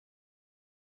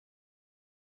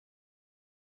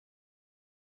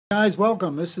Guys,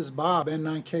 welcome. This is Bob,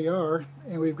 N9KR,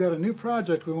 and we've got a new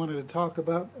project we wanted to talk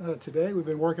about today. We've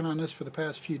been working on this for the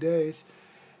past few days.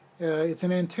 It's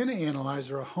an antenna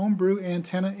analyzer, a homebrew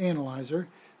antenna analyzer,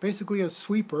 basically a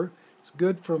sweeper. It's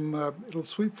good from, it'll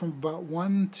sweep from about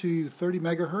 1 to 30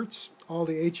 megahertz, all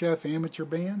the HF amateur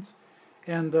bands,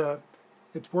 and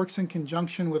it works in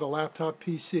conjunction with a laptop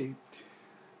PC.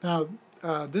 Now,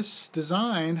 this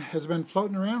design has been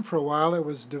floating around for a while. It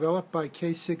was developed by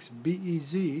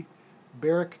K6BEZ's,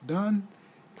 Barrick Dunn,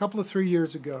 a couple of 3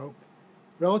 years ago.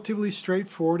 Relatively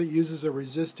straightforward. It uses a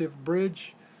resistive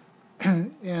bridge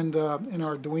and an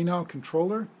Arduino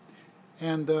controller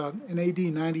and an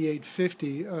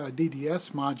AD9850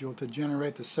 DDS module to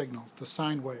generate the signal, the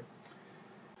sine wave.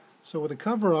 So with the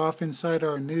cover off inside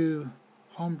our new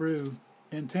homebrew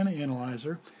antenna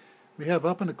analyzer, we have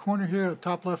up in the corner here, the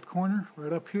top left corner,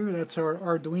 right up here, that's our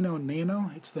Arduino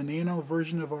Nano. It's the Nano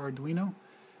version of our Arduino.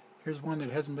 Here's one that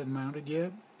hasn't been mounted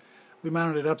yet. We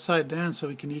mounted it upside down so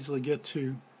we can easily get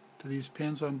to these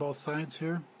pins on both sides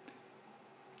here.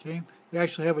 Okay, we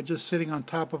actually have it just sitting on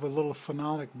top of a little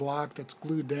phenolic block that's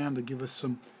glued down to give us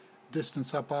some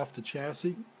distance up off the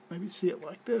chassis. Maybe see it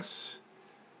like this,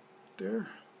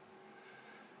 there.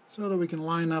 So that we can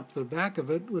line up the back of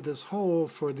it with this hole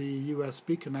for the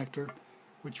USB connector,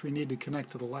 which we need to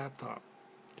connect to the laptop.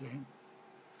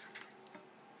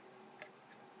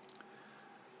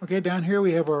 Okay, down here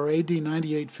we have our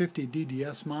AD9850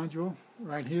 DDS module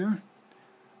right here.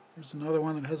 There's another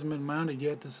one that hasn't been mounted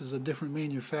yet. This is a different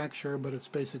manufacturer, but it's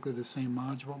basically the same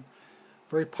module.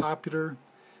 Very popular.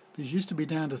 These used to be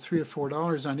down to $3 or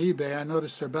 $4 on eBay. I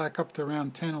noticed they're back up to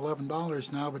around $10,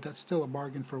 $11 now, but that's still a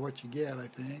bargain for what you get, I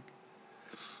think.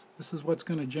 This is what's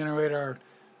going to generate our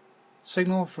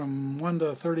signal from 1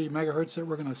 to 30 megahertz that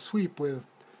we're going to sweep with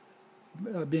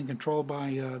being controlled by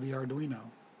the Arduino.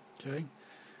 Okay.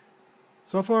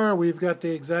 So far, we've got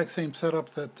the exact same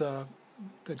setup that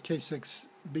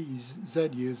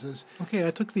K6BEZ uses. Okay,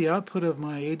 I took the output of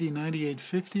my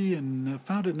AD9850 and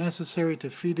found it necessary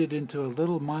to feed it into a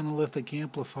little monolithic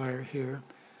amplifier here.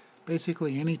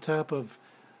 Basically, any type of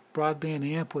broadband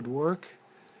amp would work.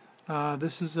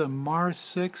 This is a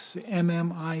MAR6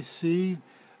 MMIC.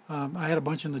 I had a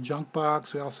bunch in the junk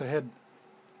box. We also had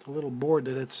a little board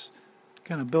that it's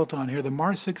kind of built on here. The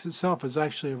MAR6 itself is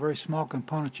actually a very small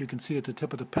component. You can see at the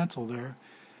tip of the pencil there.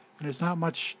 And there's not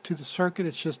much to the circuit.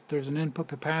 It's just there's an input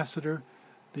capacitor,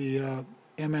 the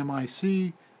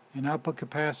MMIC, an output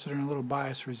capacitor, and a little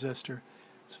bias resistor.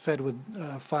 It's fed with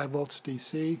 5 volts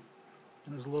DC,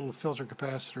 and there's a little filter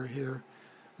capacitor here.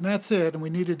 And that's it. And we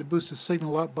needed to boost the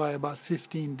signal up by about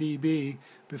 15 dB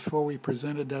before we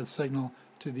presented that signal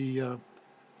to the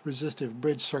resistive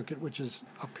bridge circuit, which is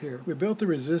up here. We built the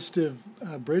resistive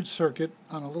bridge circuit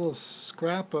on a little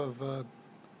scrap of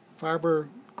fiber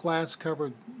glass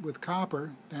covered with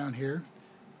copper down here.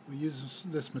 We use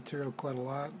this material quite a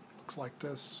lot. Looks like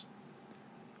this.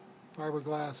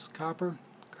 Fiberglass copper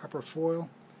foil.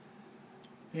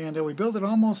 And we built it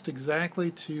almost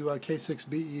exactly to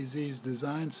K6BEZ's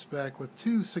design spec with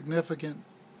two significant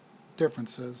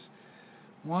differences.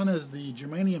 One is the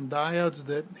germanium diodes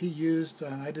that he used.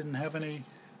 I didn't have any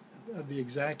of the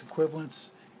exact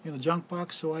equivalents in the junk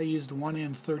box, so I used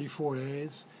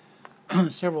 1N34As.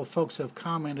 Several folks have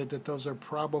commented that those are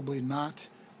probably not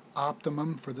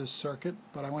optimum for this circuit,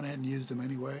 but I went ahead and used them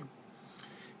anyway.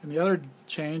 And the other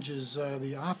change is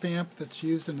the op amp that's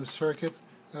used in the circuit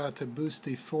to boost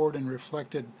the forward and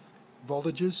reflected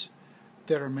voltages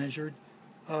that are measured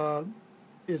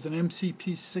is an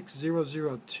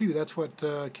MCP6002. That's what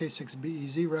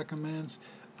K6BEZ recommends.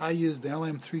 I used the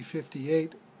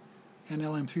LM358 and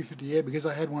LM358 because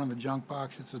I had one in the junk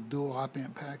box. It's a dual op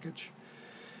amp package.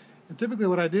 And typically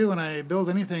what I do when I build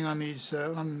anything on these,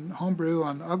 on Homebrew,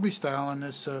 on Ugly Style, on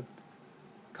this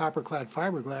copper-clad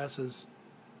fiberglass is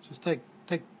just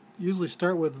usually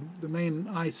start with the main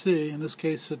IC. In this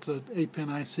case it's an 8-pin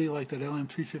IC like that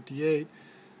LM358.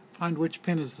 Find which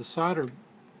pin is the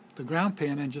ground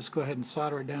pin, and just go ahead and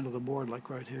solder it down to the board like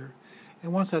right here.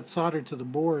 And once that's soldered to the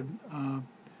board,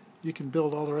 you can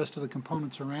build all the rest of the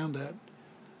components around that,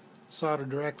 solder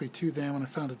directly to them, and I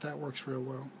found that works real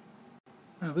well.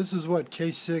 Now this is what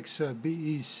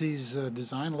K6BEZ's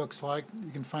design looks like.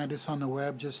 You can find this on the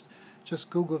web. Just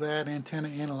Google that, Antenna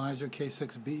Analyzer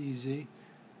K6BEZ.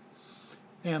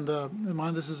 And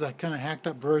this is a kind of hacked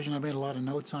up version. I made a lot of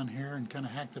notes on here and kind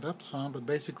of hacked it up some, but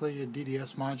basically your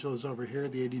DDS module is over here,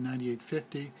 the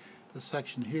AD9850. This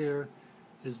section here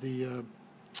is the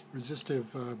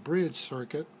resistive bridge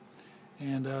circuit,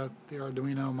 and the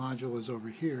Arduino module is over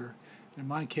here. In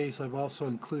my case, I've also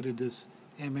included this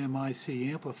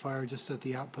MMIC amplifier just at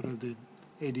the output of the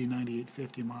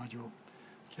AD9850 module.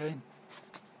 Okay.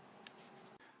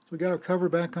 So we got our cover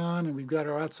back on, and we've got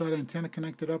our outside antenna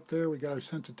connected up there. We got our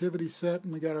sensitivity set,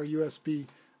 and we got our USB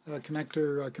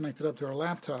connector connected up to our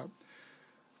laptop.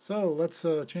 So let's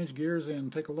change gears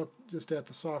and take a look just at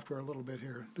the software a little bit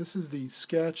here. This is the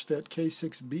sketch that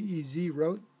K6BEZ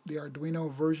wrote, the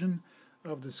Arduino version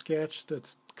of the sketch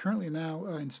that's currently now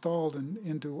installed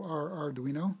into our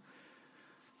Arduino.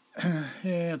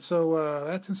 And so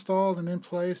that's installed and in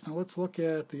place. Now let's look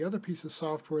at the other piece of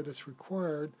software that's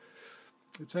required.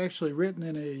 It's actually written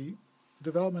in a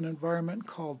development environment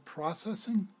called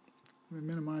processing. Let me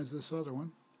minimize this other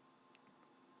one.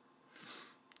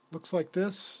 Looks like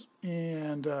this,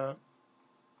 and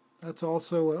that's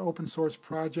also an open source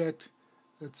project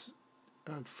that's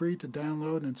free to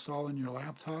download and install in your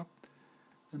laptop.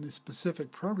 And the specific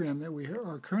program that we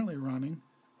are currently running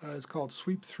is called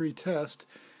Sweep3 Test.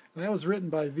 That was written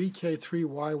by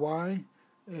VK3YY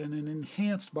and then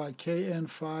enhanced by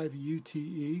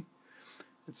KN5UTE.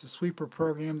 It's a sweeper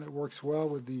program that works well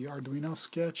with the Arduino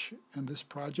sketch and this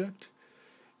project.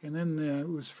 And then it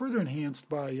was further enhanced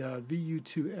by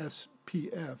VU2SPF.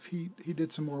 He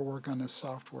did some more work on this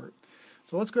software.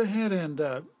 So let's go ahead and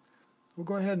we'll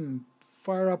go ahead and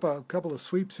fire up a couple of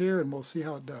sweeps here, and we'll see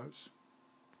how it does.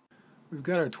 We've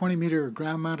got our 20-meter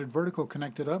ground-mounted vertical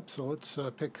connected up, so let's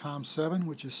pick COM7,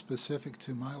 which is specific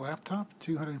to my laptop.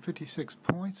 256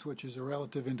 points, which is a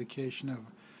relative indication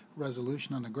of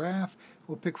resolution on the graph.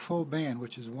 We'll pick full band,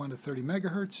 which is 1 to 30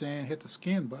 megahertz, and hit the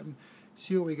scan button.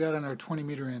 See what we got on our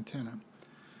 20-meter antenna.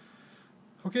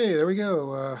 Okay, there we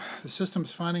go. The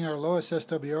system's finding our lowest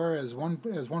SWR as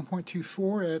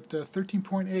 1.24 at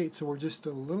 13.8, so we're just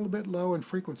a little bit low in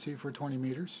frequency for 20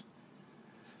 meters.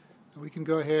 We can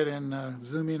go ahead and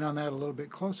zoom in on that a little bit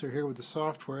closer here with the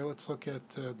software. Let's look at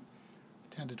 10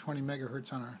 to 20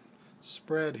 megahertz on our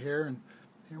spread here, and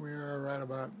here we are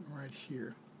right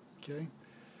here. Okay.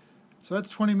 So that's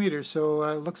 20 meters, so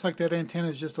it looks like that antenna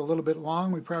is just a little bit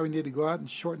long. We probably need to go out and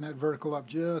shorten that vertical up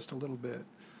just a little bit.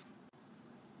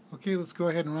 Okay, let's go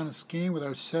ahead and run a scan with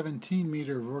our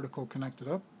 17-meter vertical connected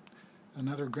up.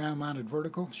 Another ground-mounted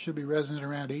vertical. Should be resonant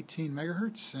around 18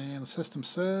 megahertz, and the system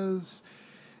says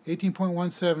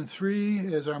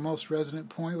 18.173 is our most resonant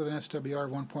point with an SWR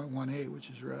of 1.18,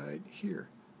 which is right here.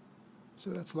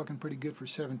 So that's looking pretty good for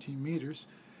 17 meters.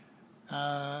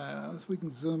 We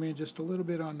can zoom in just a little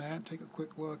bit on that, take a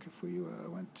quick look. If we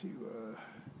went to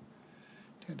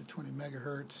 10 to 20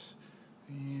 megahertz,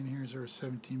 and here's our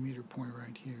 17-meter point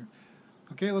right here.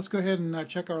 Okay, let's go ahead and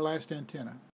check our last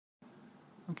antenna.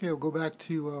 Okay, we'll go back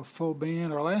to full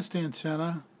band. Our last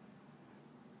antenna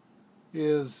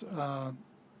is a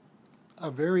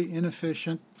very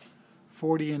inefficient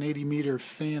 40 and 80 meter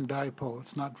fan dipole.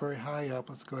 It's not very high up.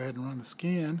 Let's go ahead and run the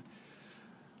scan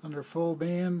under full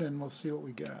band, and we'll see what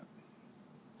we got.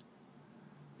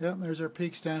 Yep, there's our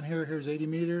peaks down here. Here's 80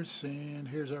 meters, and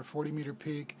here's our 40 meter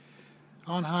peak.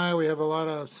 On high, we have a lot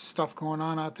of stuff going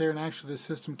on out there, and actually the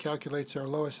system calculates our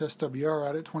lowest SWR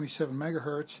out at 27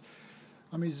 megahertz.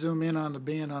 Let me zoom in on the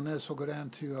band on this. We'll go down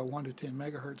to 1 to 10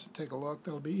 megahertz and take a look.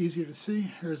 That'll be easier to see.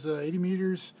 Here's 80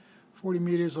 meters, 40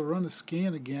 meters. We'll run the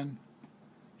scan again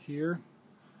here.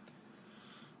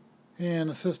 And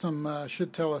the system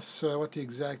should tell us what the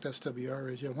exact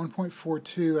SWR is. Yeah,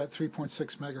 1.42 at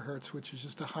 3.6 megahertz, which is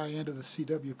just the high end of the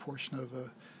CW portion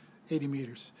of 80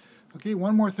 meters. Okay,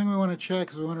 one more thing we want to check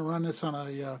is we want to run this on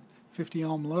a 50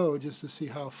 ohm load just to see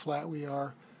how flat we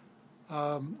are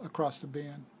across the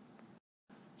band.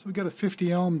 So we've got a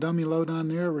 50 ohm dummy load on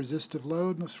there, a resistive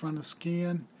load. Let's run the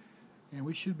scan, and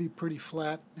we should be pretty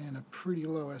flat and a pretty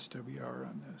low SWR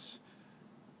on this.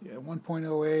 Yeah,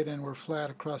 1.08, and we're flat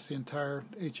across the entire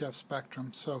HF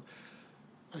spectrum. So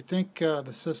I think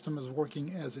the system is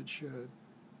working as it should.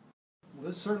 Well,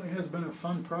 this certainly has been a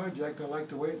fun project. I like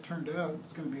the way it turned out.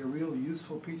 It's going to be a really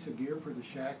useful piece of gear for the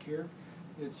shack here.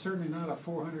 It's certainly not a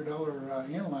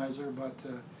 $400 analyzer, but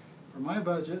for my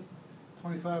budget,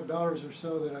 $25 or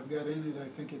so that I've got in it, I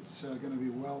think it's going to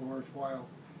be well worthwhile.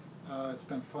 It's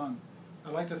been fun.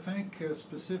 I'd like to thank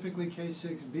specifically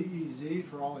K6BEZ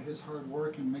for all of his hard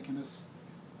work in making this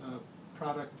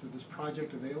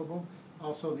project available.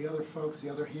 Also the other folks, the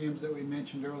other hams that we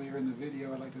mentioned earlier in the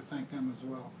video, I'd like to thank them as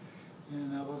well.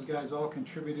 And those guys all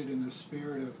contributed in the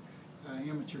spirit of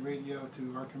amateur radio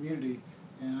to our community,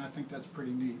 and I think that's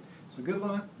pretty neat. So good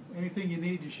luck. Anything you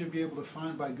need you should be able to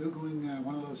find by Googling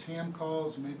one of those ham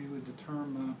calls, maybe with the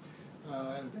term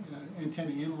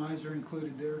antenna analyzer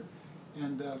included there.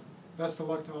 And best of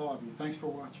luck to all of you. Thanks for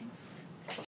watching.